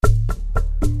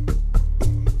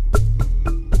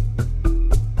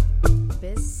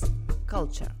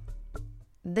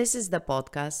This is the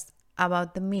podcast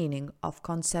about the meaning of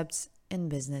concepts in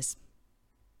business.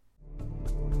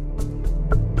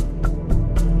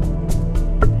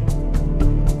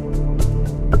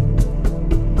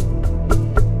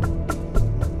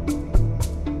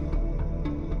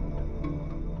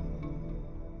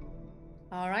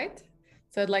 All right.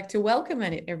 So I'd like to welcome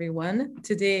everyone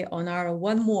today on our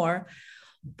one more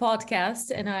podcast.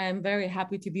 And I am very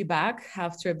happy to be back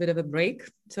after a bit of a break.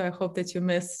 So I hope that you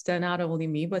missed not only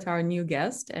me, but our new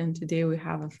guest. And today we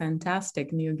have a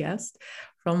fantastic new guest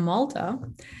from Malta.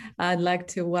 I'd like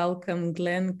to welcome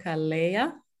Glenn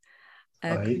Kalea, a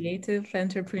Hi. creative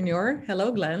entrepreneur.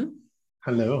 Hello, Glenn.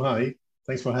 Hello. Hi.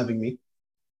 Thanks for having me.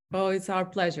 Oh, it's our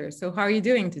pleasure. So how are you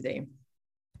doing today?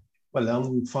 Well,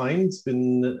 I'm fine. It's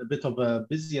been a bit of a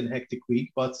busy and hectic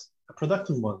week, but a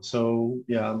productive one. So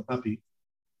yeah, I'm happy.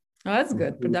 Oh, that's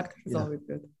good. Productive is always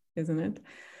good, isn't it?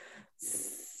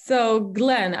 So,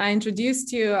 Glenn, I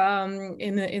introduced you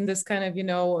in this kind of,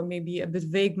 maybe a bit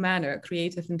vague manner,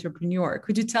 creative entrepreneur.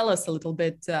 Could you tell us a little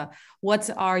bit, what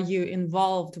are you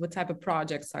involved? What type of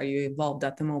projects are you involved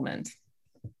at the moment?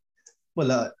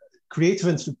 Well, creative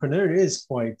entrepreneur is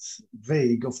quite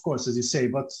vague, of course, as you say,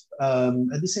 but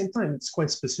at the same time, it's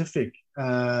quite specific.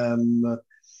 At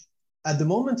the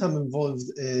moment, I'm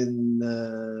involved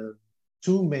in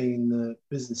two main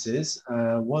businesses.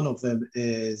 One of them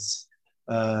is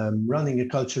running a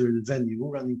cultural venue,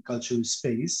 running cultural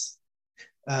space,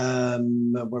 where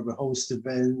we host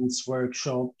events,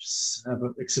 workshops, have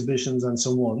exhibitions, and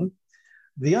so on.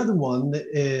 The other one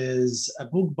is a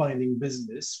bookbinding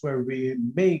business where we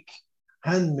make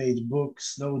handmade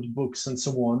books, notebooks, and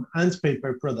so on, and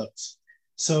paper products.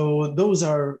 So those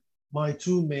are my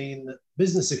two main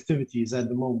business activities at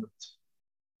the moment.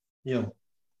 Yeah.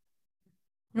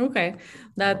 Okay,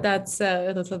 that's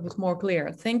a little bit more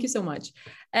clear. Thank you so much.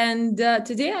 And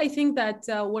today I think that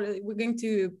we're going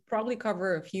to probably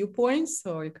cover a few points,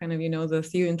 or kind of, the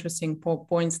few interesting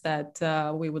points that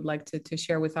we would like to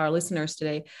share with our listeners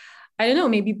today. I don't know,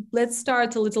 maybe let's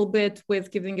start a little bit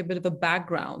with giving a bit of a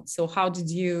background. So how did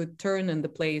you turn in the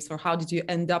place, or how did you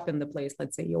end up in the place,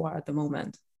 let's say, you are at the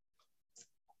moment?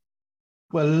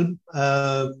 Well,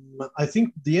 I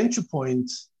think the entry point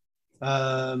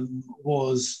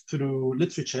was through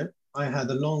literature. I have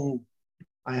a long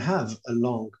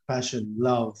passion,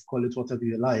 love, call it whatever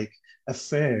you like,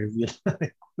 affair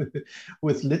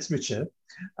with literature,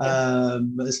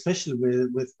 especially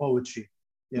with poetry.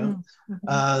 Yeah. Mm-hmm.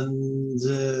 And,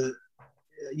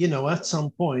 at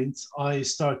some point I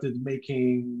started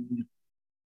making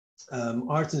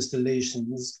art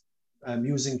installations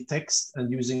using text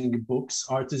and using books,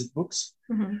 artist books.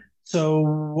 Mm-hmm.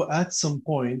 So at some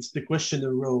point, the question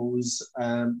arose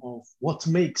of what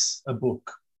makes a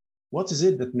book? What is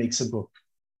it that makes a book?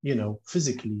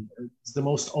 Physically, it's the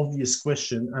most obvious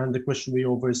question, and the question we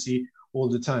oversee all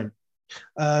the time.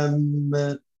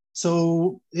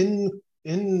 So in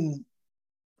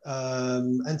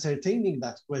entertaining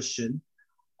that question,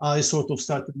 I sort of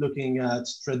started looking at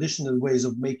traditional ways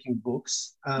of making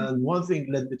books, and one thing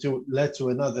led to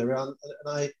another, and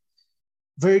I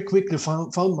very quickly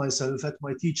found myself at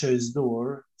my teacher's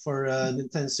door for an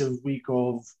intensive week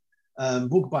of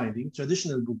bookbinding,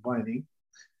 traditional bookbinding.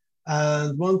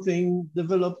 And one thing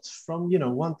developed from,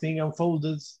 one thing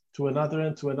unfolded to another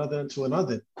and to another and to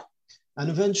another. And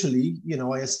eventually,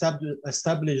 I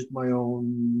established my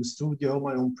own studio,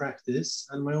 my own practice,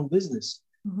 and my own business.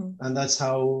 Mm-hmm. And that's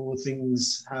how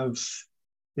things have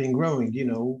been growing,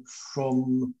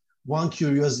 from one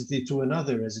curiosity to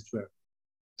another, as it were.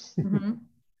 Mm-hmm.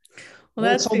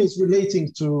 Well, it's always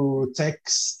relating to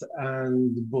text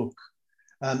and book.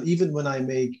 Even when I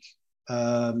make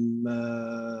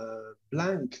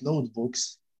blank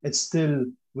notebooks, it's still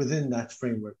within that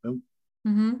framework. No?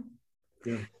 Mm-hmm.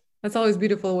 Yeah. That's always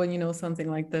beautiful when, something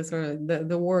like this, or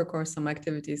the work or some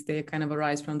activities, they kind of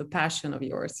arise from the passion of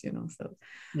yours, so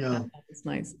yeah, it's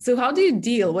nice. So how do you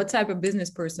deal, what type of business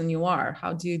person you are?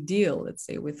 How do you deal, let's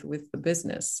say, with the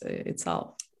business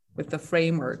itself, with the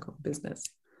framework of business?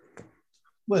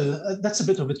 Well, that's a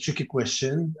bit of a tricky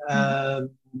question.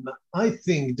 I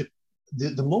think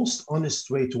the most honest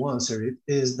way to answer it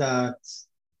is that,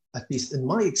 at least in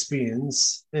my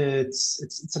experience,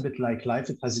 it's a bit like life.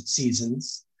 It has its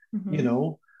seasons.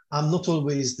 Mm-hmm. I'm not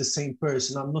always the same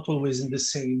person. I'm not always in the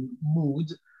same mood.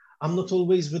 I'm not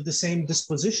always with the same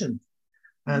disposition.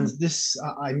 Mm-hmm.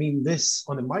 And I mean this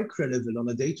on a micro level, on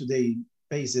a day-to-day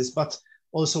basis, but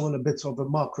also on a bit of a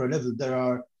macro level. There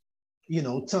are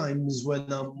times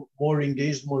when I'm more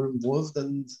engaged, more involved,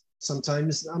 and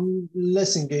sometimes I'm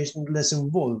less engaged and less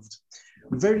involved.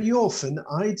 Very often,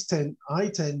 I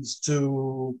tend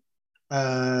to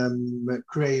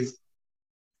crave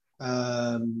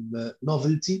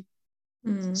novelty.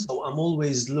 So I'm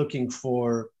always looking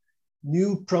for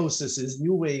new processes,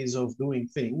 new ways of doing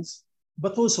things,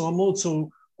 but also I'm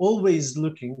also always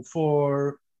looking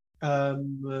for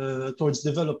towards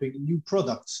developing new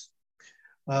products.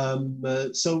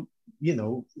 So, you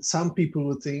know, some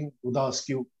people would ask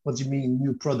you, what do you mean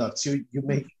new products? You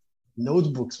make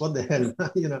notebooks, what the hell?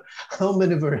 You know, how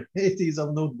many varieties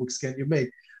of notebooks can you make?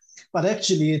 But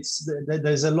actually,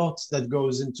 there's a lot that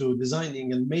goes into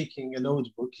designing and making a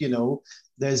notebook. You know,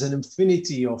 there's an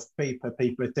infinity of paper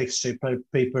texture,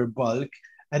 paper bulk,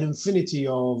 an infinity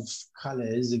of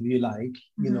colors, if you like,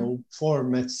 you know,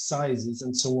 formats, sizes,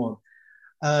 and so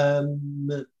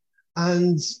on.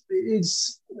 And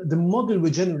it's the model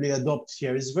we generally adopt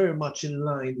here is very much in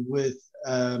line with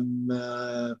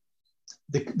the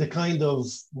kind of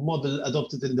model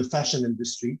adopted in the fashion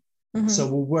industry. So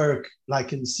we work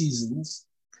like in seasons,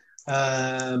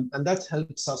 and that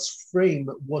helps us frame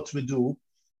what we do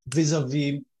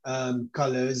vis-a-vis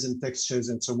colors and textures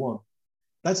and so on.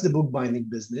 That's the bookbinding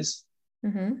business.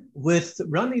 With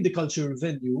running the cultural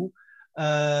venue,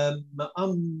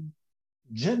 I'm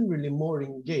generally more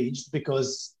engaged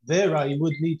because there I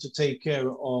would need to take care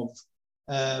of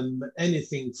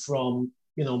anything from,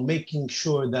 you know, making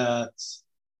sure that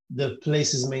the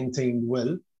place is maintained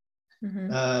well.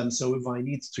 So if I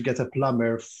need to get a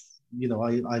plumber, you know,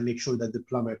 I make sure that the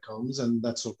plumber comes and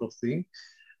that sort of thing.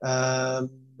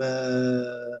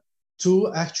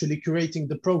 To actually creating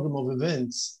the program of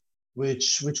events,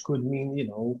 which could mean, you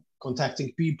know,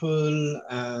 contacting people,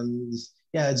 and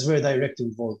yeah, it's very direct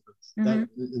involvement.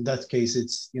 In that case,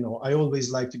 it's, you know, I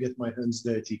always like to get my hands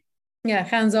dirty. Yeah,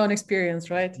 hands-on experience,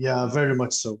 right? Yeah, very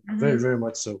much so. Very, very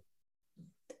much so.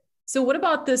 So what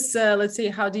about this, let's say,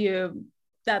 how do you,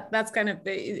 that's kind of,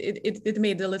 it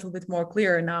made it a little bit more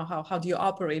clear now how do you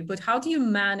operate, but how do you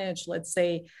manage, let's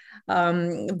say,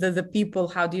 the people,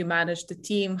 how do you manage the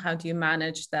team, how do you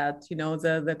manage that, you know,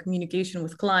 the communication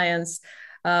with clients,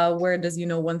 where does, you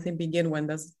know, one thing begin, when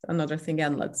does another thing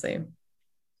end, let's say?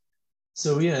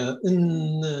 So yeah,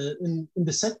 in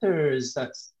the sectors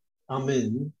that I'm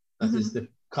in, that is the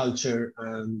culture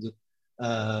and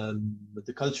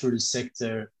the cultural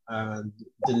sector and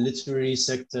the literary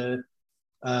sector,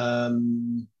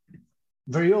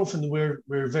 very often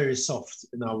we're very soft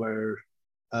in our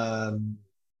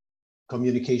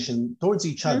communication towards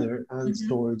each other and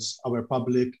towards our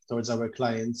public, towards our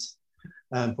clients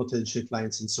and potential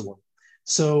clients and so on.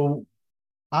 So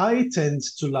I tend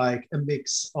to like a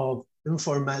mix of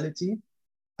informality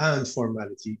and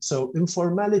formality. So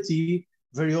informality,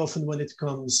 very often when it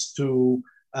comes to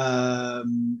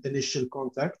initial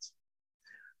contact.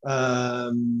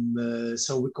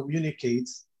 So we communicate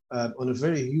on a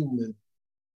very human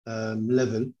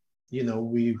level. You know,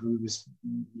 we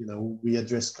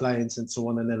address clients and so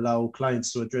on, and allow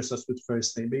clients to address us with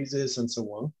first name basis and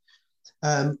so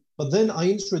on. But then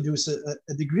I introduce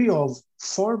a degree of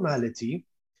formality,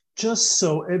 just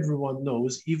so everyone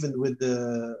knows, even with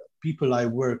the people I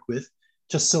work with,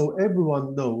 just so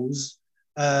everyone knows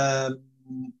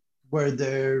where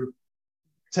their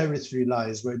territory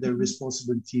lies, where their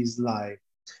responsibilities lie.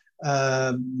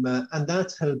 And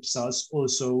that helps us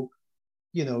also,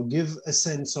 you know, give a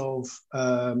sense of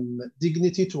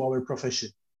dignity to our profession.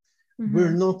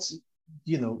 We're not,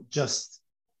 you know, just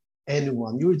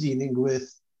anyone. You're dealing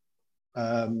with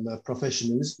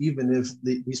professionals, even if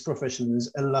these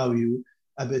professionals allow you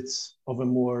a bit of a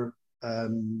more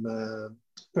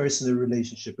personal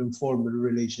relationship, informal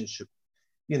relationship.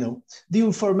 You know, the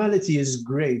informality is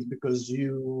great because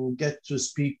you get to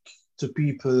speak to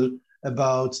people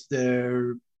about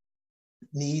their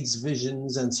needs,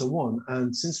 visions, and so on.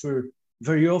 And since we're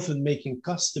very often making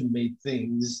custom-made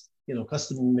things, you know,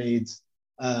 custom-made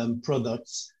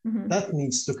products, that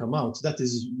needs to come out. That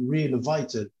is really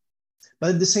vital.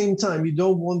 But at the same time, you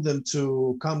don't want them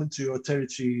to come into your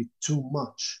territory too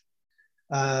much.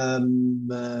 And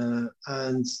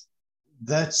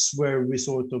that's where we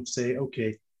sort of say,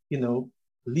 okay, you know,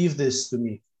 leave this to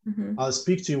me. I'll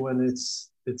speak to you when it's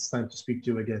time to speak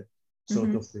to you again,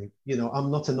 sort of thing. You know,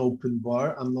 I'm not an open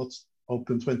bar. I'm not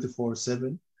open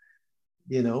 24/7,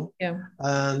 you know. Yeah.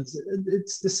 And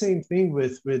it's the same thing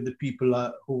with the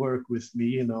people who work with me,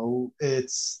 you know.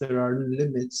 There are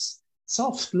limits,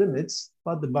 soft limits,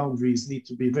 but the boundaries need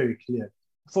to be very clear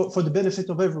for the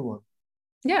benefit of everyone.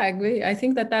 Yeah, I agree. I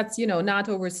think that's, you know, not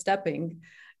overstepping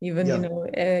even, you know,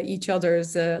 each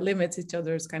other's limits, each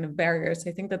other's kind of barriers.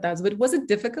 I think that's, but was it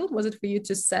difficult? Was it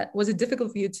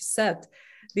difficult for you to set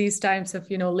these types of,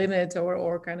 you know, limit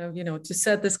or kind of, you know, to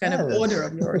set this kind of order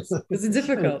of yours? Was it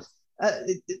difficult?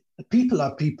 people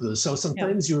are people. So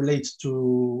sometimes you relate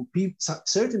to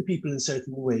certain people in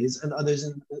certain ways and others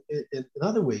in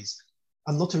other ways.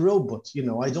 I'm not a robot, you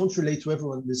know, I don't relate to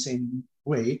everyone the same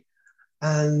way.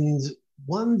 And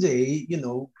one day, you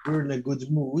know, we're in a good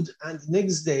mood, and the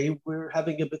next day we're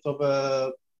having a bit of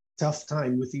a tough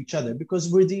time with each other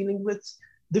because we're dealing with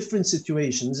different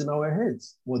situations in our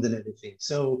heads more than anything.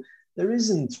 So there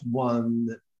isn't one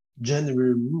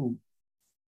general rule,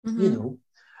 you know.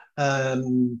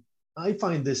 I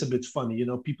find this a bit funny, you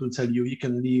know, people tell you you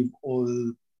can leave all,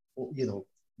 you know,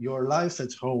 your life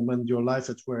at home and your life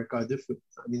at work are different.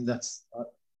 I mean, that's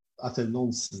utter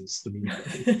nonsense to me.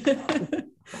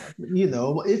 You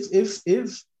know,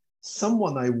 if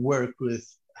someone I work with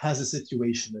has a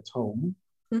situation at home,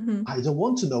 I don't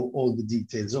want to know all the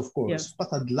details, of course,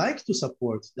 but I'd like to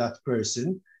support that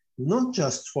person, not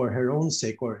just for her own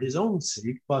sake or his own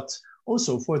sake, but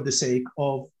also for the sake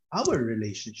of our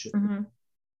relationship,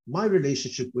 my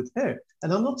relationship with her.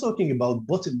 And I'm not talking about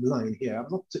bottom line here.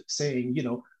 I'm not saying, you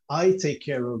know, I take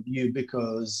care of you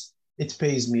because it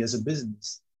pays me as a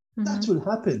business. That will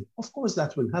happen. Of course,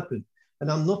 that will happen. And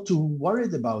I'm not too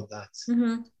worried about that.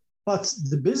 But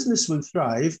the business will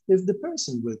thrive if the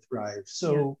person will thrive.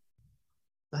 So,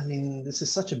 I mean, this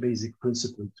is such a basic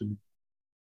principle to me,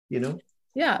 you know?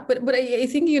 Yeah, but I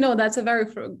think, you know, that's a very,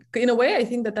 in a way, I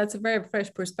think that that's a very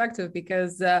fresh perspective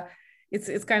because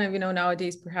it's kind of, you know,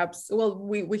 nowadays perhaps, well,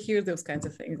 we hear those kinds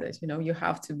of things that, you know, you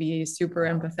have to be super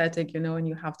empathetic, you know, and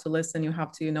you have to listen, you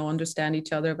have to, you know, understand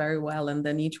each other very well. And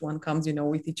then each one comes, you know,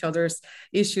 with each other's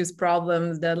issues,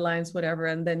 problems, deadlines, whatever.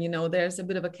 And then, you know, there's a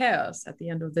bit of a chaos at the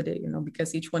end of the day, you know,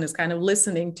 because each one is kind of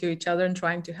listening to each other and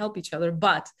trying to help each other.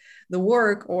 But the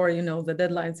work or, you know, the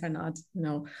deadlines are not, you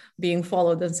know, being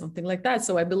followed and something like that.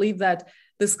 So I believe that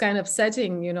this kind of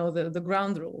setting, you know, the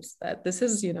ground rules that this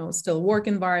is, you know, still work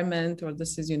environment, or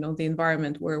this is, you know, the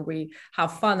environment where we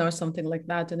have fun or something like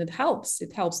that. And it helps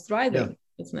thriving,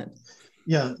 isn't it?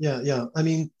 Yeah. I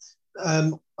mean,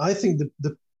 I think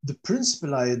the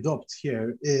principle I adopt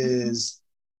here is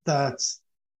that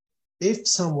if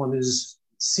someone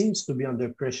seems to be under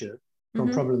pressure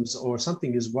from problems or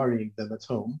something is worrying them at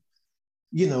home,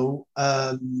 you know,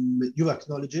 you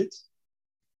acknowledge it.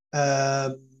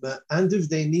 And if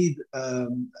they need a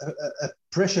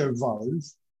pressure valve,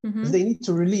 if they need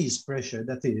to release pressure,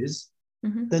 that is,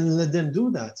 then let them do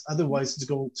that. Otherwise, it's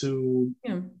going to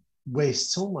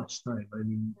waste so much time. I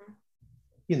mean,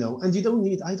 you know, and I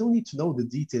don't need to know the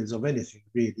details of anything,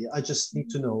 really. I just need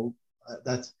to know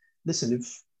that, listen,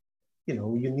 if, you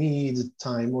know, you need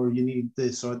time or you need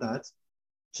this or that,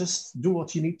 just do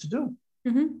what you need to do.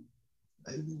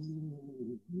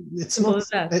 It's not,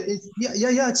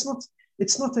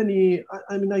 it's not any,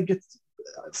 I mean,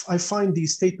 I find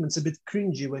these statements a bit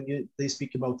cringy when they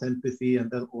speak about empathy and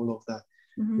then all of that.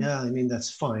 Yeah, I mean, that's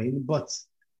fine, but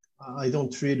I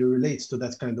don't really relate to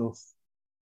that kind of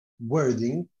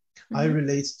wording. I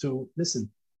relate to, listen,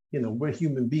 you know, we're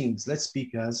human beings. Let's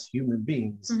speak as human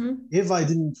beings. If I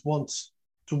didn't want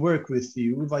to work with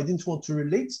you, if I didn't want to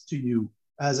relate to you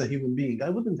as a human being, I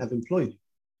wouldn't have employed you.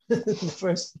 In the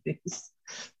first place,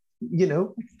 you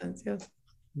know. Makes sense, yes.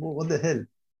 Well, what the hell?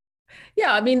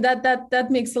 Yeah, I mean that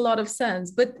makes a lot of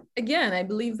sense. But again, I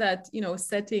believe that, you know,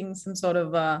 setting some sort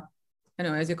of I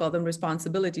know, as you call them,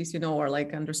 responsibilities, you know, or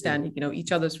like understanding, you know,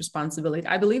 each other's responsibility.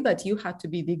 I believe that you had to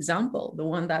be the example, the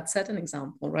one that set an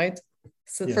example, right?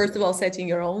 So first of all, setting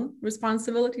your own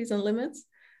responsibilities and limits,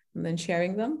 and then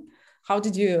sharing them. How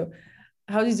did you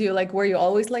like? Were you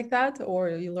always like that, or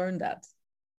you learned that?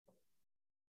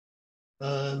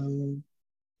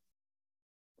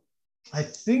 I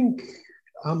think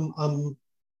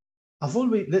I've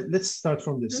always, let's start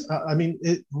from this. I mean,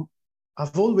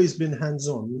 I've always been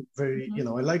hands-on, very, you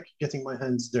know, I like getting my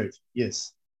hands dirty.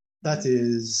 Yes, that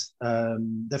is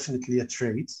definitely a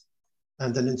trait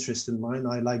and an interest in mine.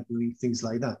 I like doing things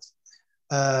like that.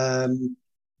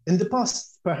 In the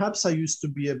past, perhaps I used to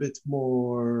be a bit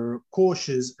more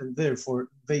cautious and therefore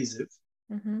invasive.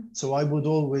 So I would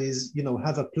always, you know,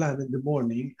 have a plan in the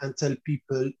morning and tell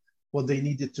people what they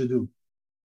needed to do.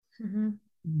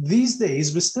 These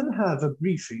days, we still have a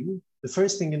briefing. The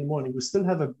first thing in the morning, we still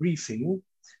have a briefing,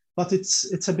 but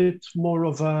it's a bit more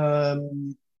of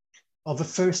a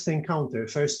first encounter,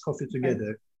 first coffee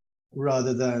together,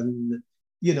 rather than,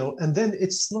 you know, and then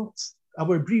it's not,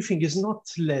 our briefing is not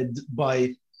led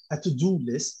by a to-do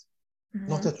list,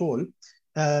 not at all,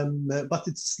 but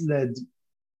it's led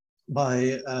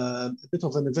by a bit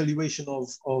of an evaluation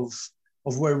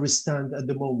of where we stand at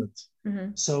the moment.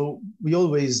 So we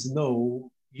always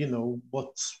know, you know,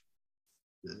 what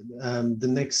the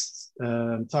next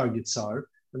targets are,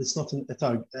 and it's not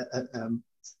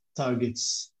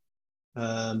targets.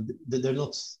 They're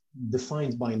not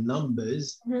defined by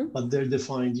numbers, but they're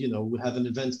defined. We have an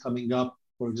event coming up,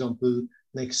 for example,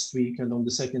 next week, and on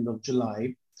the 2nd of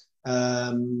July,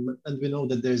 and we know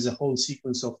that there's a whole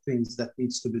sequence of things that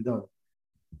needs to be done.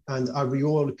 And are we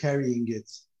all carrying it?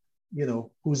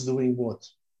 Who's doing what?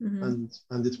 And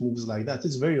it moves like that.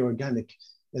 It's very organic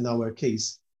in our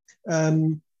case.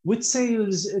 With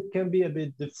sales, it can be a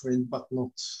bit different, but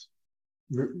not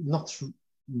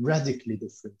radically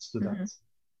different to that.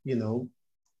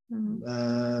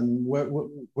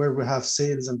 Where we have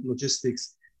sales and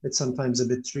logistics, it's sometimes a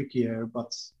bit trickier,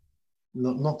 but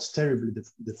not terribly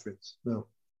different. No.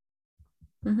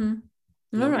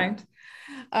 All right.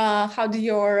 How do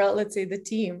your, let's say, the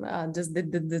team, does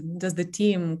the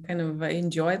team kind of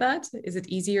enjoy that? Is it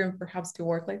easier perhaps to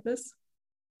work like this?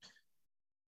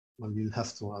 Well, you'll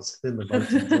have to ask them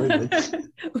about enjoyment.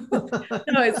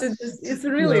 No, it's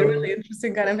really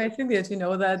interesting kind of. I think that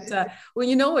that when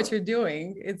you know what you're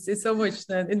doing, it's so much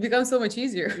that it becomes so much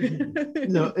easier.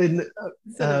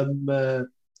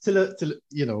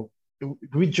 Till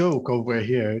we joke over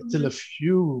here. Till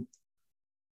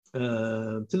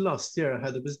last year, I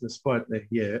had a business partner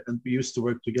here, and we used to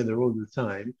work together all the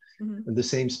time in the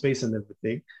same space and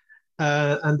everything.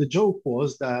 And the joke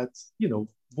was that,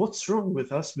 what's wrong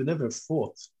with us? We never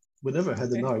fought. We never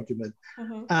had an argument.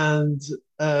 And,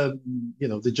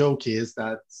 the joke is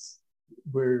that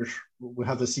we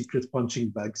have a secret punching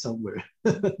bag somewhere.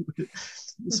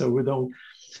 So we don't.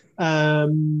 I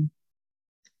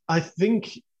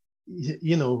think,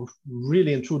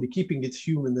 really and truly keeping it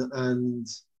human and,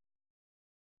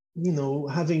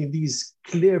 having these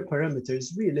clear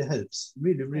parameters really helps.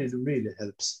 Really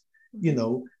helps.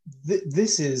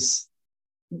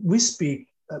 We speak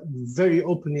very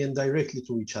openly and directly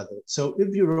to each other. So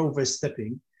if you're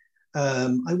overstepping,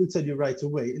 I will tell you right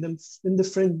away in the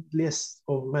friendliest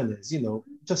of manners,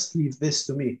 just leave this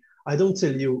to me. I don't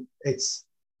tell you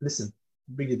listen,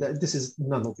 Brigitte, this is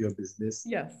none of your business.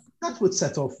 Yes. That would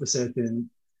set off a certain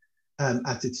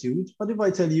attitude. But if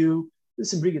I tell you,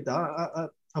 listen, Brigitte,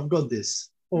 I've got this,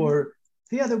 or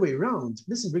the other way around,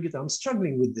 listen, Brigitte, I'm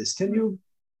struggling with this. Can you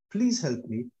please help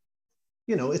me?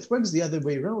 It works the other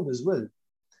way around as well.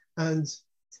 And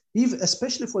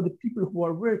especially for the people who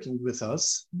are working with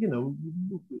us,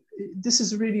 this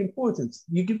is really important.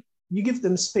 You give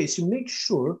them space. You make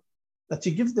sure that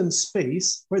you give them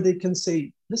space where they can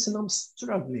say, listen, I'm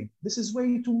struggling. This is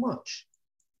way too much.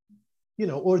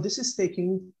 Or this is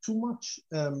taking too much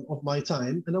of my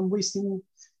time and I'm wasting,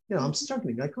 I'm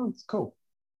struggling. I can't cope.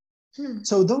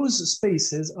 So those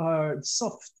spaces are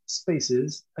soft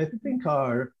spaces, I think,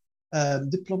 are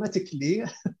diplomatically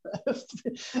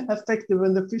effective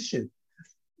and efficient.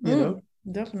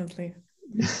 Definitely.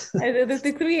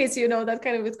 It creates, that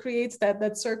kind of, it creates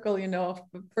that circle, of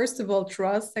first of all,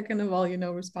 trust, second of all,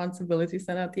 responsibilities.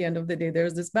 And at the end of the day,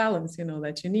 there's this balance,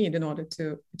 that you need in order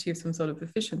to achieve some sort of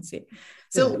efficiency.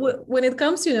 So when it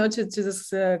comes, to this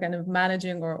kind of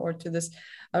managing or to this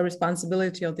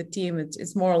responsibility of the team,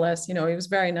 it's more or less, it was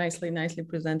very nicely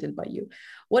presented by you.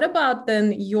 What about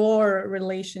then your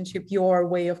relationship, your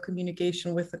way of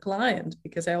communication with the client?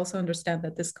 Because I also understand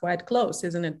that this is quite close,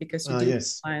 isn't it? Because you deal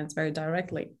with clients very directly.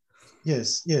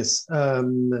 Yes.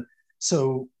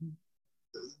 So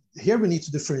here we need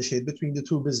to differentiate between the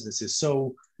two businesses.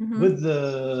 So with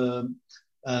the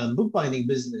bookbinding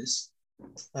business,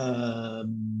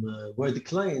 where the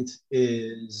client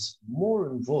is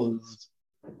more involved,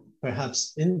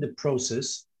 perhaps in the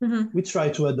process, we try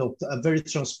to adopt a very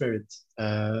transparent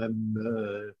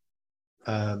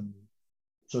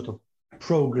sort of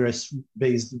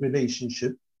progress-based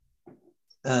relationship,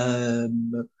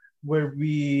 where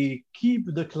we keep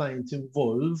the client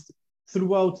involved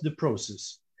throughout the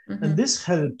process. And this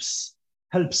helps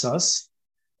us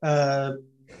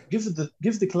give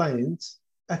the client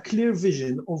a clear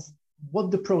vision of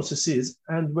what the process is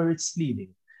and where it's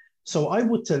leading. So I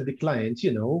would tell the client,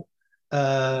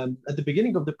 at the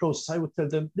beginning of the process, I would tell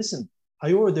them, listen,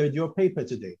 I ordered your paper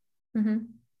today.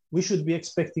 We should be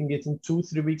expecting it in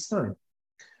 2-3 weeks' time.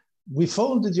 We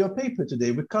folded your paper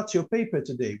today. We cut your paper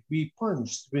today. We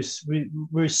punched.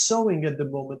 We're sewing at the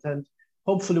moment, and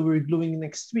hopefully we're gluing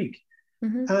next week.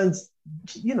 And,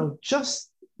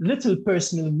 just little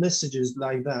personal messages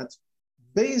like that,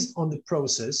 based on the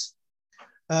process,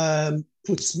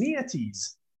 puts me at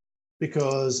ease,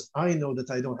 because I know that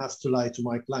I don't have to lie to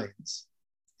my clients,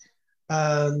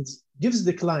 and gives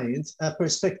the client a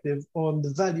perspective on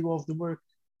the value of the work,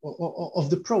 of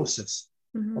the process,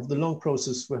 of the long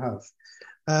process we have.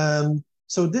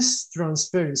 So this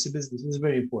transparency business is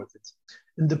very important.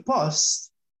 In the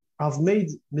past, I've made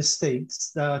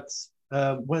mistakes that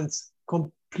went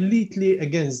completely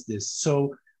against this.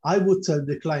 So I would tell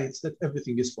the clients that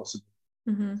everything is possible,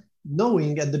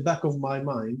 knowing at the back of my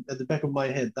mind, at the back of my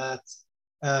head, that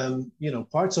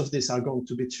parts of this are going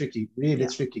to be tricky, really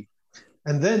tricky.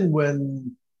 And then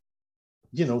when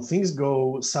things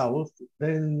go south,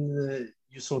 then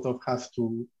you sort of have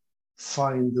to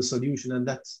find the solution, and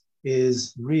that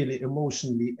is really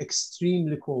emotionally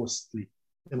extremely costly.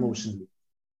 Emotionally,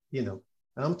 and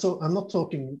I'm not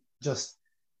talking just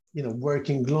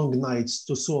working long nights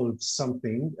to solve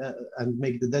something and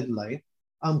make the deadline.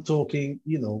 I'm talking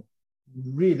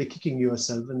really kicking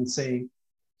yourself and saying,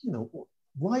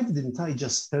 why didn't I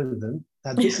just tell them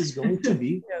that this is going to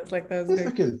be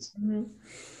difficult?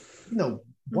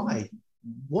 Why?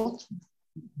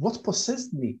 What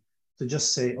possessed me to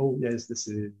just say, oh yes, this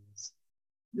is,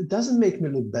 it doesn't make me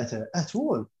look better at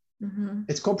all.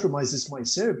 It compromises my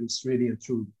service, really and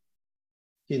truly,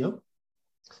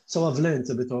 So I've learned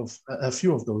a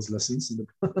few of those lessons.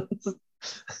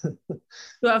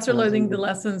 So after learning the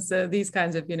lessons, these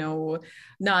kinds of,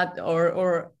 not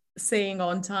or saying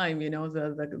on time,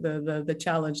 the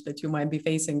challenge that you might be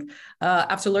facing,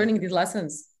 after learning these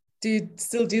lessons, do you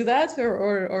still do that,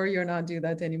 or you're not do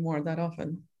that anymore that often?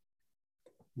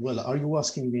 Well, are you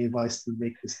asking me if I still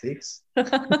make mistakes?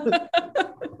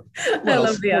 Well,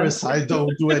 of course, I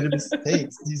don't do any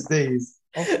mistakes these days.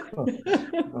 Of course.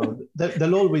 No,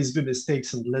 there'll always be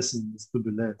mistakes and lessons to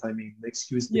be learned. I mean,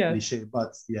 excuse the cliche,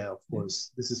 but yeah, of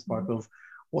course, this is part of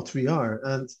what we are.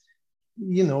 And,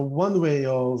 one way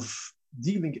of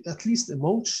dealing, at least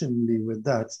emotionally, with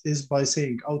that is by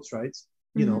saying outright,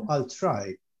 I'll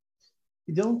try.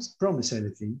 You don't promise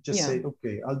anything, just say,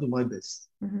 okay, I'll do my best.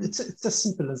 It's as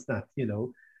simple as that,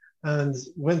 And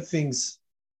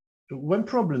when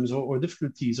problems or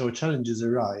difficulties or challenges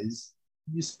arise,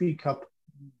 you speak up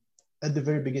at the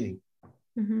very beginning.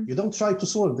 You don't try to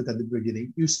solve it at the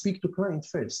beginning. You speak to client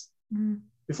first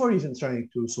before even trying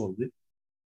to solve it.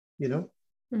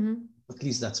 At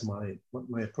least that's my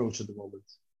approach at the moment.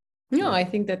 No, I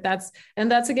think that's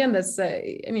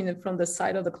I mean, from the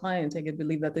side of the client, I could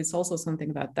believe that it's also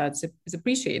something that's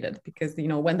appreciated, because,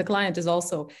 when the client is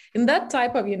also in that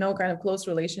type of, kind of close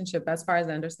relationship, as far as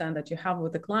I understand, that you have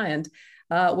with the client,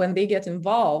 when they get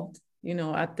involved,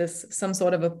 at some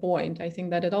sort of a point, I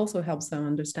think that it also helps them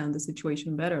understand the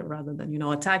situation better, rather than,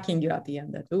 attacking you at the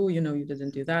end that, oh, you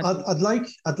didn't do that.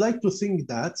 I'd like to think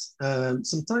that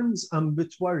sometimes I'm a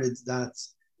bit worried that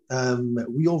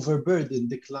we overburden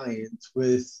the client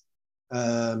with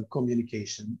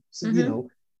communication. So,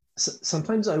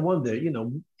 sometimes I wonder,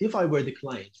 if I were the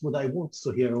client, would I want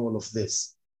to hear all of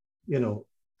this?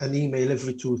 An email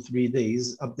every 2-3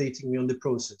 days updating me on the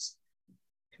process.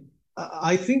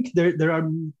 I think there are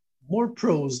more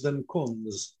pros than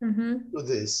cons to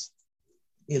this,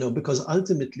 because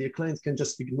ultimately a client can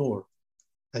just ignore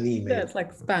an email. Yeah, it's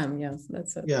like spam. Yes,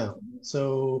 that's it. Yeah.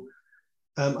 So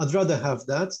I'd rather have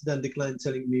that than the client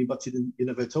telling me, but you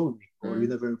never told me, or you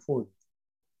never informed me.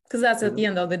 Because that's at the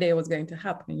end of the day what's going to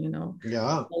happen,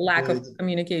 Yeah. A lack of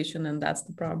communication, and that's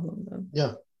the problem then.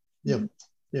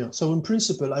 Yeah. So in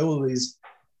principle, I always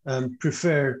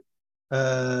prefer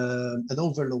an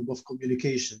overload of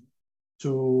communication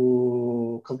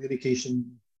to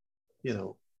communication,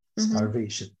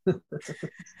 starvation.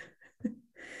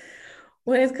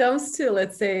 When it comes to,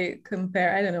 let's say,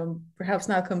 I don't know, perhaps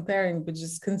not comparing, but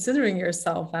just considering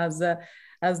yourself as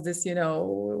this,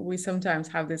 we sometimes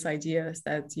have this idea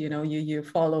that, you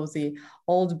follow the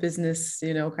old business,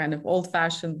 kind of old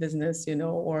fashioned business,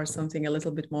 or something a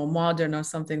little bit more modern, or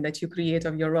something that you create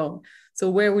of your own. So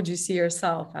where would you see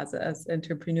yourself as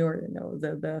entrepreneur,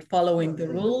 the following the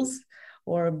rules,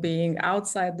 or being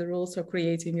outside the rules, or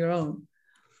creating your own?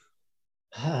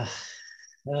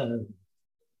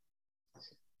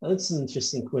 That's an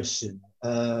interesting question.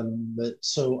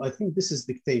 So I think this is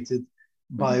dictated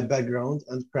by background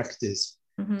and practice.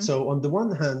 So on the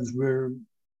one hand, we're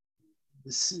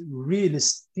really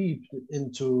steeped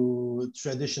into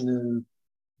traditional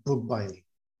bookbinding.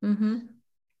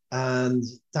 And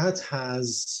that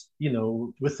has,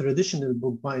 with traditional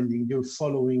bookbinding, you're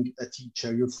following a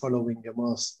teacher, you're following a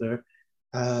master,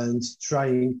 and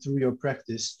trying through your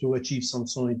practice to achieve some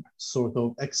sort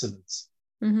of excellence.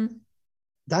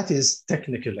 That is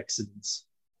technical excellence.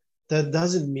 That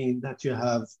doesn't mean that you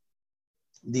have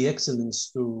the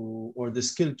excellence or the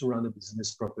skill to run a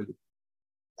business properly.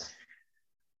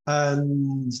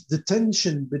 And the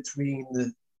tension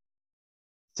between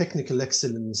technical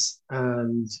excellence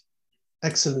and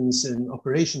excellence in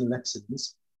operational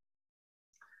excellence,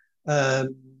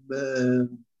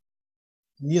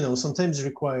 sometimes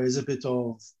requires a bit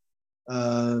of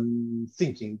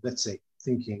thinking, let's say,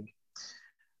 thinking.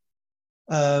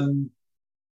 Where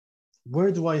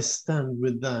do I stand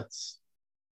with that?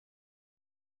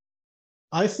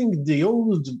 I think the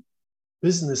old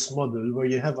business model where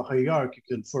you have a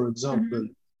hierarchical, for example,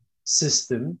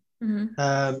 system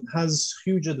has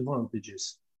huge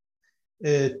advantages.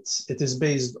 It is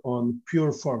based on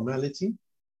pure formality.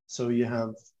 So you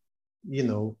have,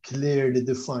 clearly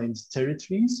defined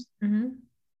territories.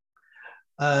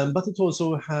 But it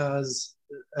also has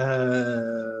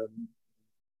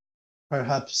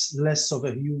perhaps less of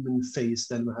a human face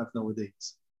than we have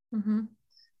nowadays,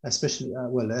 especially,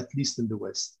 well, at least in the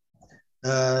West,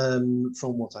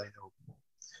 from what I know.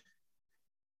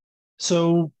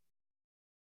 So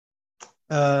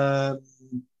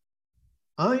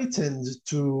I tend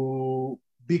to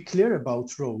be clear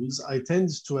about roles. I tend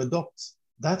to adopt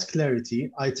that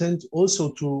clarity. I tend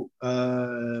also to,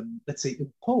 let's say,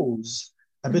 impose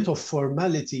a bit of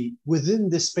formality within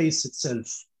the space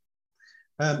itself.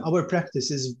 Our practice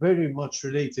is very much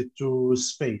related to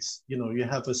space. You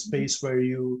have a space where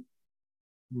you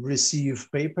receive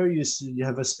paper, you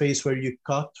have a space where you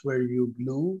cut, where you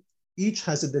glue. Each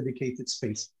has a dedicated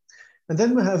space. And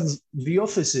then we have the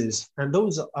offices, and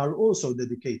those are also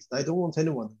dedicated. I don't want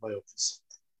anyone in my office.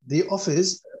 The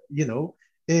office,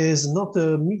 is not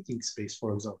a meeting space,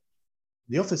 for example.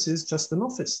 The office is just an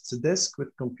office. It's a desk with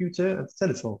a computer and a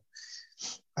telephone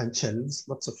and shelves,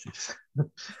 lots of shelves.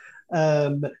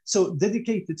 So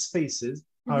dedicated spaces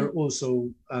are also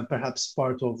perhaps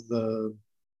part of the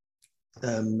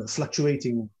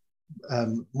fluctuating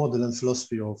model and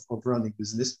philosophy of running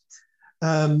business.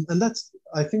 And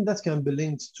I think that can be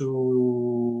linked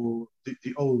to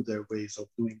the older ways of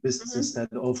doing business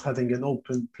instead of having an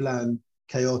open plan,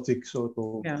 chaotic sort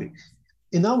of thing.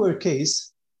 In our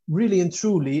case, really and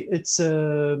truly, it's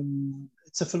a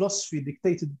philosophy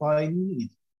dictated by need.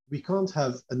 We can't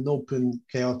have an open,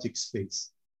 chaotic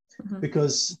space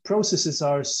because processes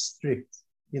are strict.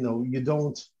 You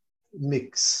don't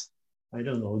mix, I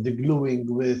don't know, the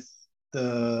gluing with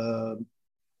the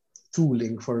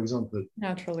tooling, for example.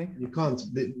 Naturally. You can't,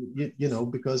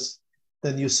 because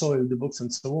then you soil the books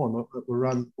and so on, or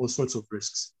run all sorts of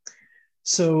risks.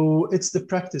 So it's the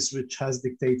practice which has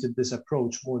dictated this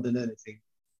approach more than anything,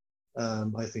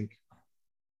 I think.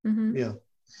 Yeah.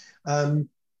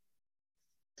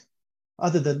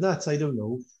 Other than that, I don't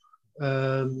know.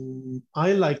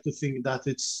 I like to think that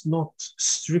it's not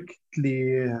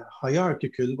strictly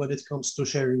hierarchical when it comes to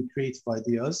sharing creative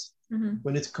ideas,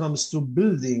 when it comes to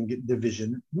building the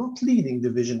vision, not leading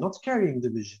the vision, not carrying the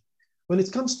vision. When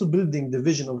it comes to building the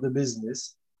vision of the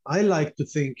business, I like to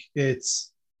think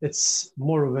it's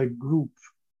more of a group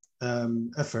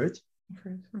effort.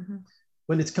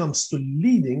 When it comes to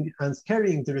leading and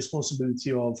carrying the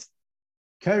responsibility of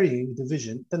carrying the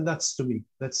vision, then that's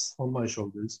on my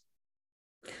shoulders.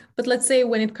 But let's say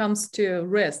when it comes to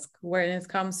risk, when it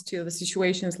comes to the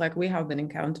situations like we have been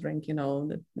encountering,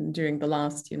 during the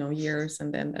last, years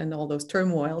and all those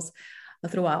turmoils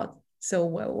throughout. So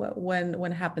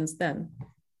when happens then?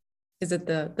 Is it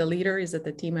the leader? Is it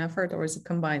the team effort, or is it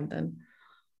combined then?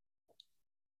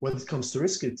 When it comes to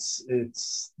risk, it's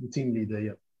the team leader,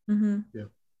 yeah. Yeah.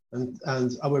 And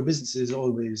our business is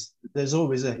there's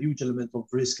always a huge element of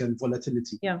risk and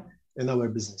volatility in our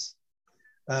business.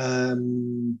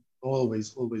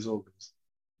 Always.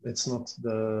 It's not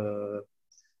the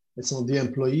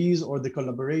employees or the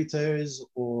collaborators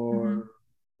or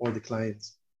the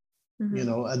clients.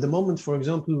 At the moment, for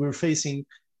example, we're facing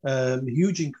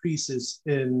huge increases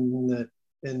in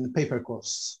paper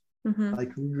costs.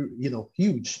 Like,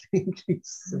 huge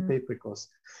increase in paper costs,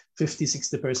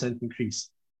 50-60%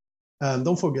 increase.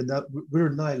 Don't forget that we're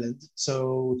an island,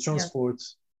 so transport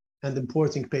and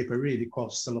importing paper really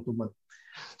costs a lot of money.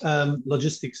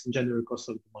 Logistics in general costs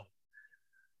a lot of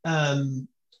money.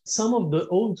 Some of the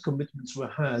old commitments we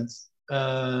had,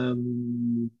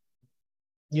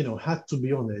 had to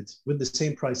be honored with the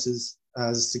same prices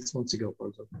as 6 months ago, for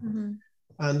example.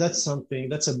 And that's a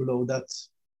blow that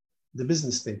the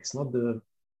business takes, not the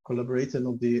collaborator,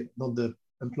 not the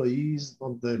employees,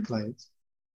 not the clients,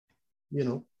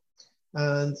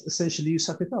 and essentially you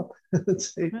suck it up.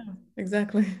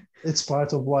 Exactly. It's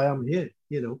part of why I'm here,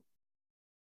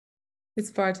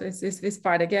 It's part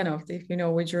again of the,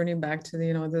 we journey back to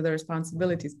the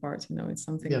responsibilities part, it's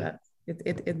something that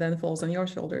it then falls on your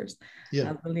shoulders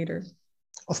as the leader.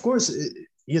 Of course,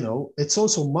 it's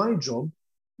also my job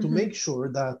to make sure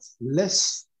that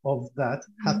less of that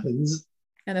happens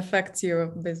and affects your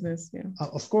business.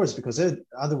 Of course, because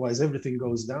otherwise everything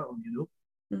goes down,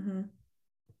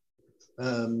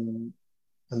 and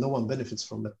no one benefits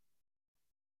from that.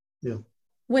 Yeah.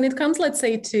 When it comes, let's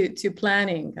say, to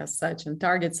planning as such and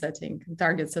target setting,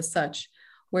 targets as such,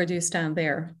 where do you stand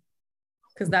there?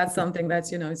 Because that's something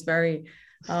that's, it's very,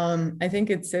 I think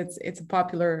it's a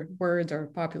popular word or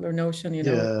popular notion,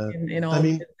 Yeah. in all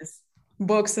business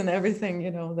books and everything,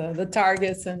 the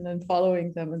targets and then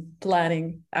following them and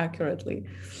planning accurately.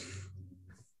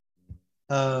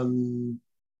 Well,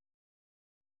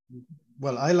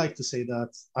 I like to say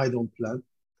that I don't plan,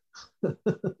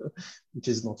 which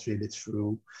is not really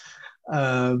true.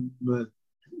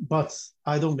 But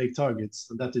I don't make targets,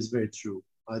 and that is very true.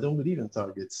 I don't believe in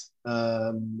targets.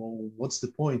 What's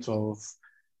the point of,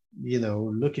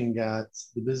 looking at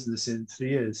the business in 3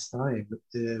 years' time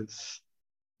if,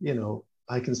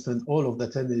 I can spend all of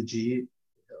that energy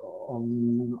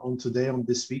on today, on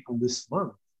this week, on this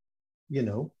month?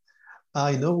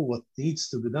 I know what needs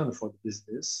to be done for the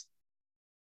business.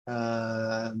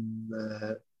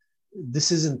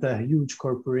 This isn't a huge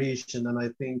corporation, and I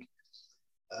think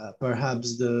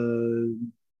perhaps the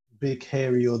big,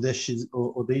 hairy, audacious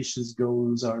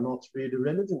goals are not really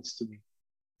relevant to me.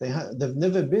 They've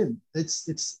never been. And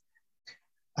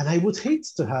I would hate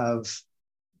to have,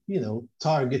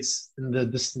 targets in the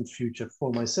distant future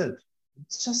for myself.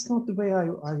 It's just not the way I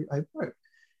work.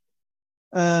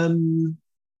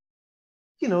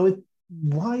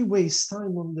 Why waste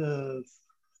time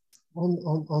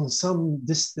on some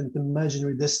distant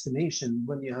imaginary destination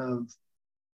when you have,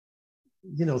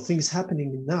 things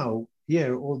happening now,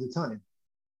 here, all the time?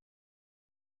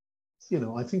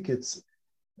 I think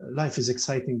life is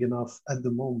exciting enough at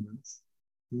the moment,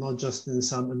 not just in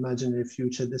some imaginary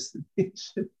future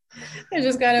destination. You're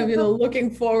just kind of,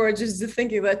 looking forward, just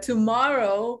thinking that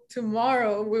tomorrow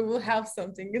we will have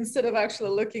something, instead of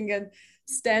actually looking and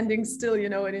standing still,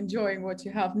 and enjoying what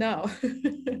you have now.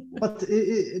 But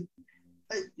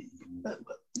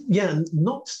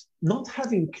not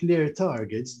having clear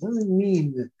targets doesn't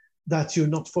mean that you're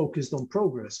not focused on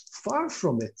progress. Far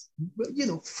from it.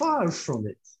 Far from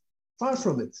it.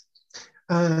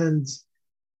 And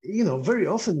very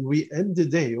often we end the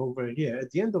day over here.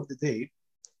 At the end of the day,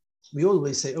 we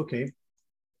always say, okay,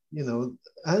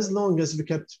 as long as we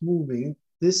kept moving,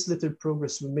 this little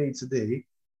progress we made today,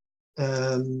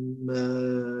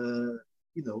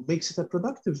 makes it a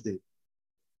productive day.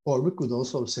 Or we could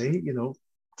also say,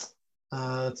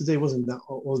 today wasn't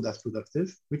all that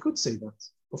productive. We could say that,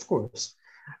 of course.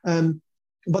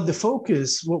 But the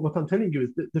focus, what I'm telling you,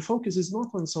 is the focus is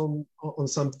not on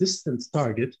some distant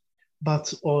target,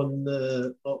 but on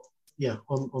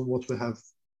what we have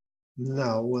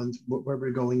now and where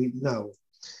we're going now.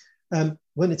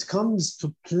 When it comes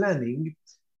to planning,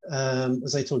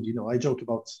 as I told you, I joke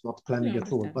about not planning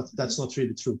at all, but that's not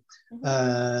really true.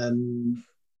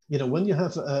 When you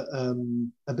have a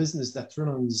business that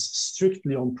runs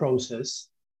strictly on process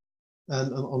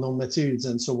and on materials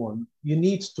and so on, you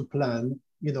need to plan,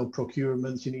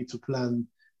 procurement, you need to plan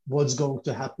what's going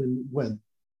to happen when.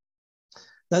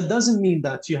 That doesn't mean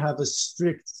that you have a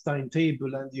strict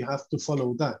timetable and you have to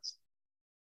follow that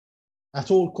at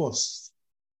all costs.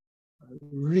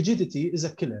 Rigidity is a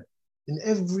killer in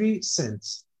every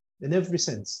sense,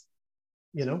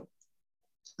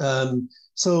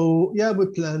 So we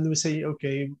plan, we say,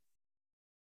 okay,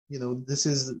 this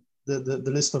is the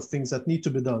list of things that need to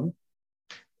be done.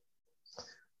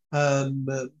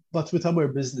 But with our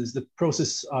business, the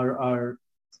processes are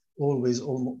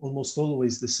almost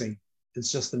always the same. It's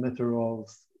just a matter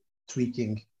of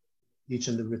tweaking each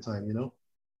and every time, Well,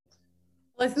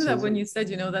 I think that when you said,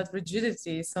 that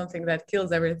rigidity is something that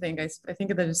kills everything, I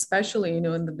think that especially,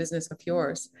 in the business of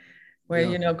yours, where,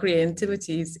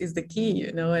 creativity is the key,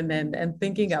 and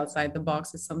thinking outside the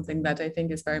box is something that I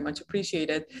think is very much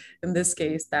appreciated. In this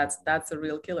case, that's a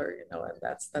real killer, and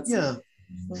that's. Yeah.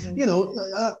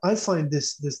 I find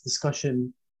this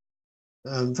discussion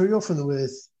very often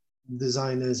with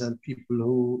designers and people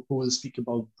who will speak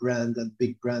about brand and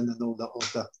big brand and all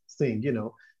that thing.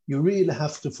 You really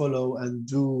have to follow and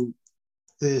do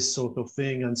this sort of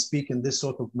thing and speak in this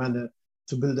sort of manner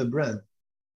to build a brand.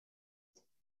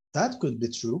 That could be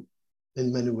true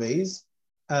in many ways.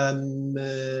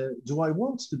 Do I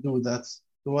want to do that?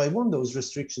 Do I want those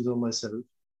restrictions on myself?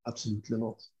 Absolutely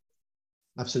not.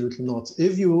 Absolutely not.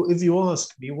 If you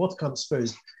ask me what comes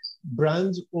first,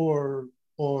 brand or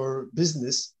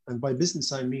business, and by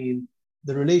business I mean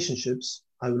the relationships,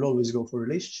 I will always go for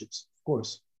relationships, of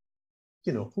course.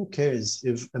 Who cares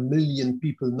if 1 million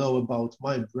people know about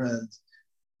my brand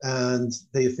and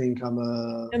they think I'm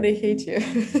and they hate you.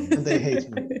 And they hate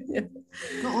me. Yeah.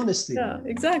 No, honestly. Yeah,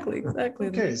 exactly.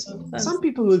 Who cares? Some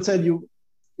people will tell you,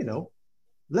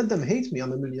 let them hate me,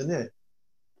 I'm a millionaire.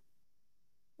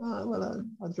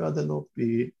 I'd rather not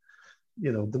be,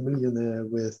 the millionaire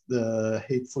with the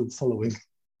hateful following.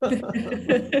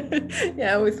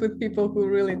 Yeah, with people who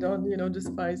really don't,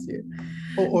 despise you.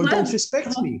 Or don't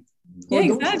respect me. Yeah,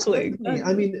 Don't exactly. respect me.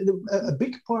 I mean, a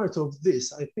big part of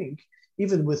this, I think,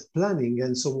 even with planning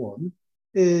and so on,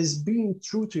 is being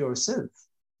true to yourself.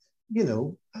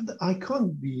 And I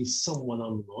can't be someone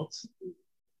I'm not,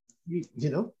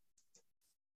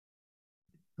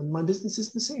 and my business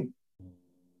is the same.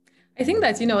 I think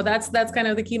that, that's kind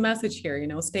of the key message here,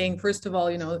 staying, first of all,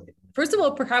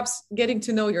 perhaps getting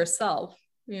to know yourself,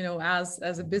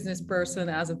 as a business person,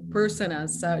 as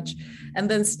such, and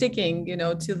then sticking,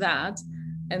 to that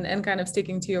and kind of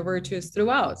sticking to your virtues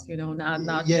throughout,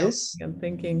 not yes, and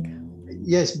thinking.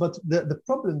 Yes, but the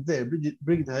problem there,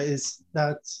 Brigida, is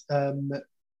that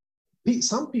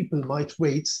some people might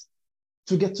wait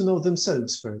to get to know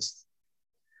themselves first.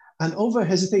 And over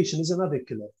hesitation is another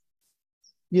killer.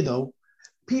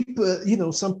 People,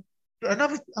 and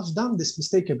I've done this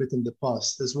mistake a bit in the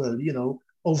past as well,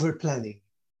 over planning,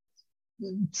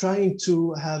 trying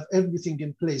to have everything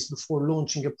in place before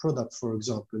launching a product, for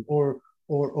example, or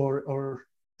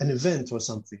an event or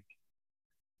something.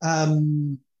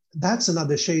 That's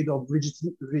another shade of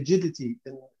rigidity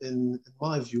in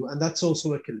my view, and that's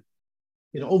also a killer.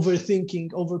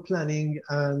 Overthinking, over planning,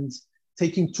 and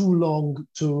taking too long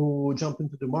to jump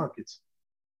into the market.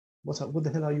 What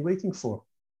the hell are you waiting for?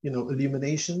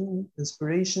 Illumination,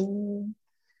 inspiration.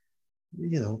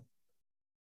 10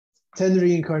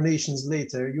 reincarnations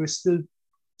later, you're still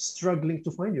struggling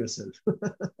to find yourself.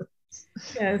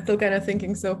 Yeah, still kind of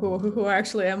thinking, so who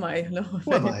actually am I? Who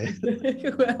am I?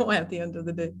 Who am I at the end of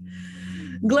the day?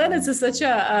 Glenn, it's such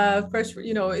a fresh,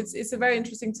 it's a very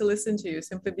interesting to listen to you,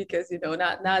 simply because,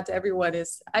 not everyone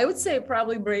is, I would say,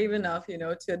 probably brave enough,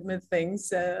 to admit things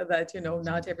that,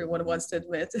 not everyone wants to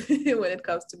admit when it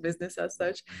comes to business as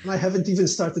such. I haven't even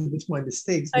started with my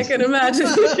mistakes. I can imagine.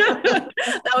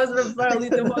 That was probably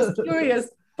the most curious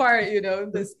part,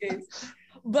 in this case.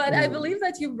 But I believe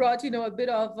that you brought, a bit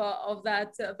of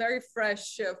that very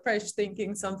fresh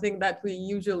thinking, something that we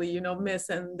usually, miss,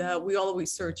 and we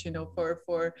always search,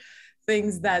 for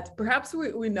things that perhaps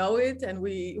we know it and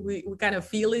we kind of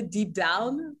feel it deep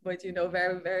down, but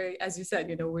very, very, as you said,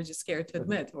 we're just scared to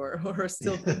admit, or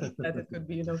still thinking that it could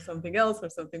be, something else or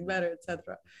something better,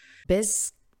 etc.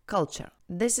 Biz Culture.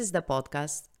 This is the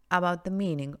podcast about the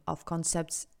meaning of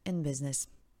concepts in business.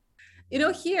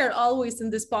 Here always in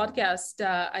this podcast,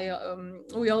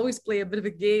 we always play a bit of a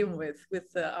game with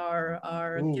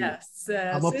our guests.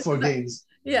 I'm up for games.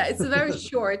 Yeah, it's a very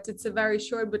short. It's a very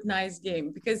short but nice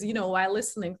game, because while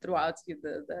listening throughout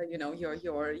your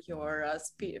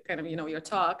kind of your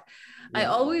talk, I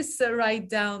always write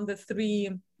down the three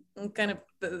kind of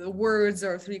the words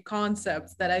or three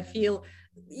concepts that I feel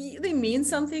they mean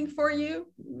something for you.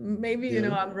 Maybe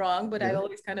I'm wrong, but I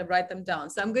always kind of write them down.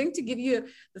 So I'm going to give you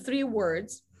the three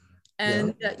words,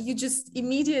 and you just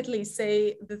immediately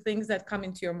say the things that come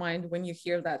into your mind when you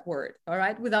hear that word. All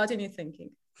right, without any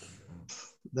thinking.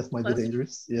 That might be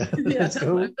dangerous. Yeah. Let's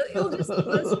go.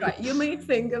 Let's try. You may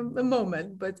think of a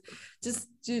moment, but just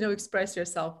express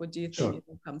yourself. What do you think it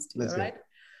comes to? All right.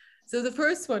 So the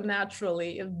first one,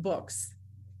 naturally, is books.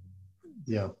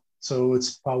 Yeah. So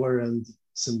it's power and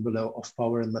symbol of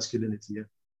power and masculinity. Yeah.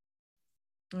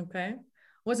 Okay.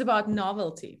 What about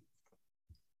novelty?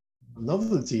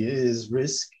 Novelty is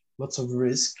risk, lots of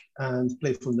risk and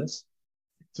playfulness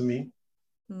to me.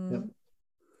 Yeah.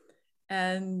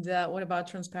 And what about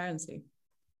transparency?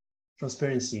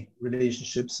 Transparency,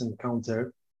 relationships,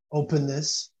 encounter,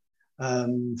 openness,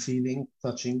 feeling,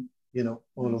 touching,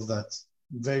 all of that.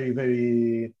 Very,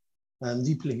 very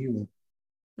deeply human.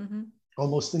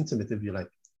 Almost intimate, if you like.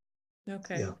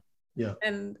 Okay. Yeah.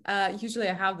 And usually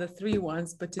I have the three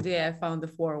ones, but today I found the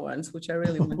four ones, which I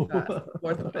really want to ask.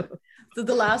 So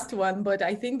the last one, but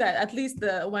I think that at least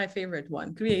my favorite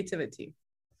one, creativity.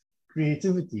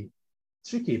 Creativity,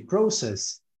 tricky,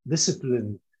 process,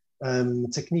 discipline,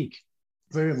 technique,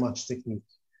 very much technique.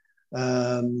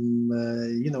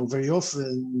 Very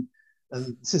often,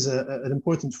 and this is an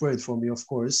important word for me, of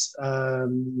course,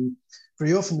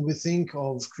 very often we think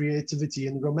of creativity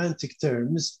in romantic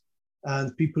terms,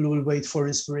 and people will wait for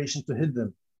inspiration to hit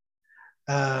them.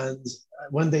 And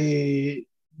when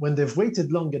they've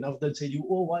waited long enough, they'll tell you,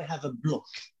 oh, I have a block,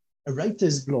 a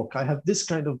writer's block. I have this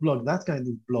kind of block, that kind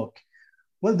of block.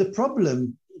 Well, the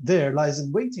problem there lies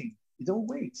in waiting. You don't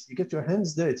wait. You get your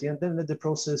hands dirty and then let the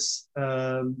process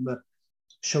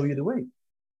show you the way,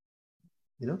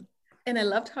 And I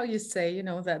loved how you say,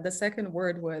 that the second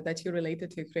word that you related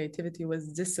to creativity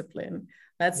was discipline.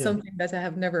 That's something that I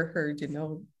have never heard,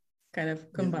 kind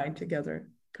of combined together.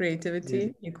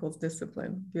 Creativity equals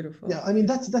discipline. Beautiful. Yeah, I mean,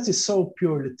 that is so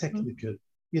purely technical.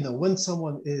 You know, when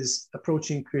someone is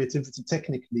approaching creativity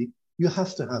technically, you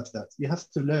have to have that. You have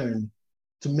to learn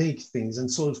to make things and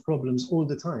solve problems all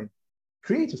the time.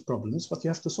 Creative problems, but you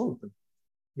have to solve them,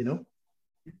 you know?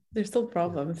 There's still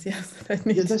problems, yes.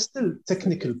 There's still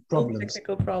technical problems.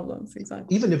 Technical problems,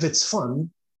 exactly. Even if it's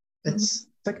fun, it's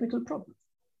technical problem,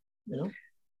 you know?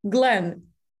 Glenn,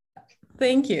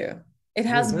 thank you. It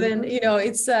has been, you know,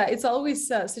 it's always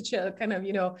such a kind of,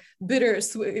 you know,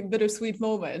 bittersweet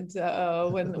moment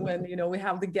when you know, we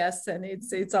have the guests, and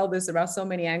it's always around so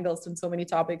many angles and so many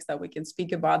topics that we can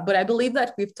speak about. But I believe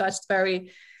that we've touched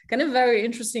very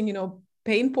interesting, you know,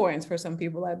 pain points for some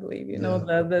people. I believe, you know,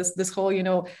 this whole, you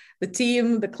know, the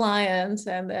team, the client,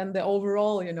 and the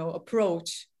overall, you know,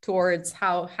 approach towards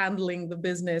how handling the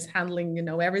business, handling, you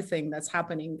know, everything that's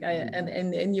happening,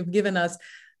 and you've given us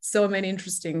so many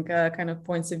interesting kind of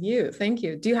points of view. Thank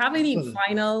you. Do you have any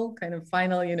final,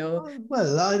 you know,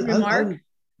 remark?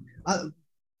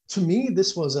 To me,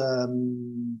 this was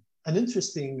an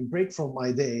interesting break from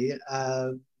my day,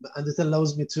 and it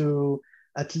allows me to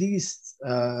at least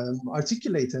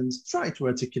articulate and try to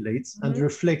articulate and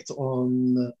reflect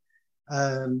on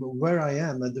where I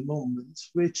am at the moment,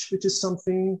 which is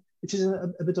something which is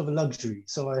a bit of a luxury.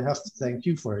 So I have to thank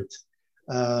you for it.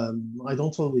 I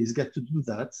don't always get to do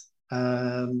that,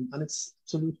 and it's an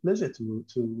absolute pleasure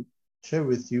to share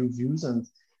with you views and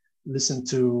listen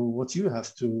to what you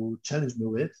have to challenge me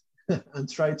with, and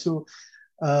try to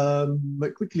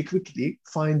quickly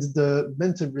find the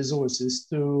mental resources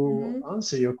to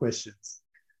answer your questions.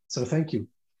 So thank you.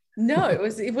 No, it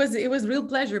was real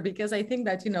pleasure, because I think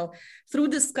that, you know, through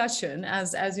discussion,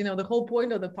 as you know, the whole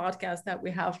point of the podcast that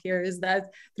we have here is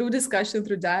that through discussion,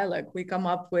 through dialogue, we come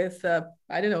up with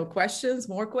I don't know,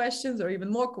 more questions, or even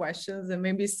more questions, and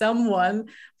maybe someone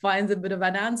finds a bit of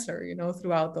an answer, you know,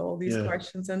 throughout all these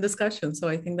questions and discussions. So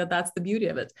I think that that's the beauty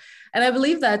of it, and I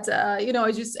believe that you know,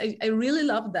 I really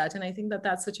love that, and I think that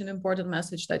that's such an important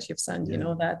message that you've sent. You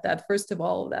know, that first of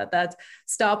all, that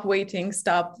stop waiting,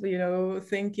 stop, you know,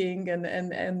 thinking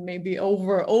and maybe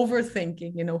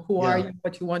overthinking, you know, who are you,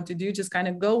 what you want to do, just kind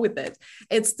of go with it.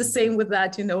 It's the same with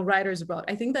that, you know, writer's block.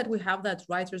 I think that we have that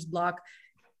writer's block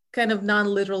kind of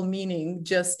non-literal meaning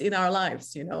just in our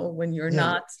lives, you know, when you're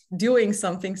not doing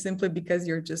something simply because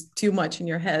you're just too much in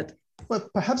your head. Well,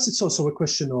 perhaps it's also a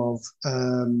question of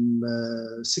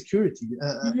security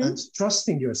and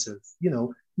trusting yourself. You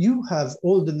know, you have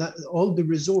all the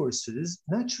resources,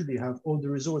 naturally have all the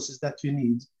resources that you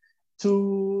need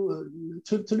to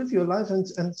live your life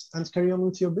and carry on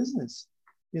with your business.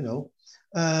 You know,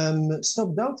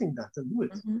 stop doubting that and do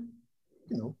it.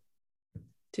 You know,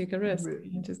 take a risk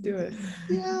and just do it.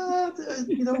 Yeah,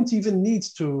 you don't even need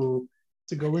to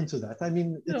go into that. I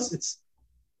mean,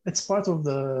 it's part of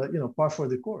the, you know, part for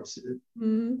the course.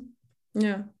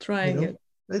 Yeah, trying it.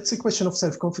 It's a question of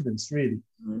self-confidence, really.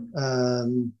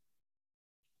 And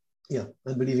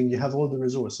believing you have all the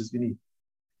resources you need.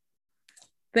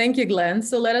 Thank you, Glenn.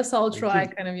 So let us all try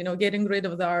kind of, you know, getting rid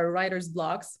of our writer's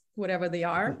blocks, whatever they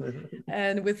are,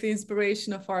 and with the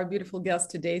inspiration of our beautiful guest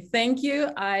today. Thank you.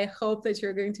 I hope that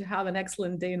you're going to have an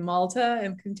excellent day in Malta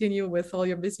and continue with all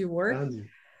your busy work.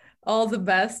 All the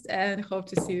best, and hope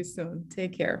to see you soon.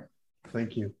 Take care.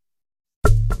 Thank you.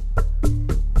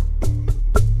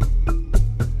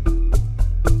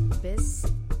 Biz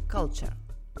Culture.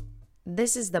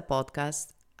 This is the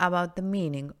podcast about the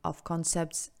meaning of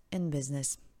concepts in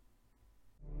business.